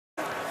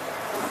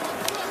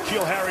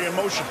N'Keal Harry in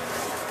motion.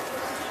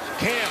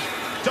 Cam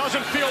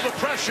doesn't feel the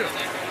pressure.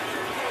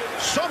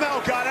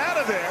 Somehow got out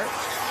of there.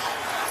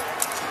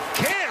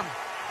 Cam,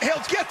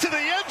 he'll get to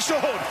the end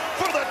zone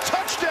for the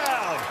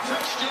touchdown.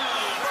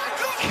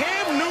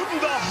 Cam Newton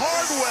the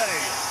hard way.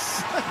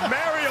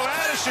 Mario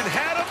Addison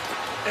had him,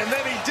 and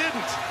then he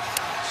didn't.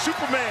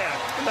 Superman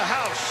in the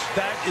house.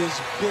 That is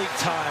big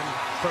time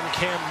from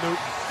Cam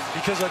Newton.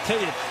 Because I'll tell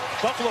you,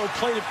 Buffalo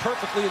played it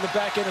perfectly in the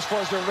back end as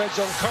far as their red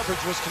zone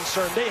coverage was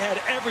concerned. They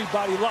had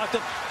everybody locked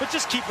up. But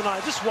just keep an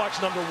eye. Just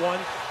watch number one.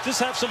 Just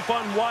have some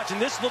fun watching.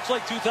 This looks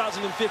like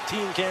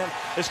 2015, Cam,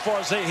 as far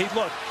as, hey,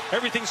 look,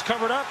 everything's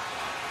covered up.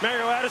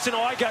 Mario Addison,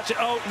 oh, I got you.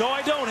 Oh, no,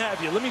 I don't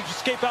have you. Let me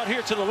escape out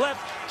here to the left.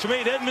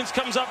 Tremaine Edmonds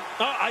comes up.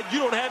 Oh, you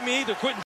don't have me either. Quentin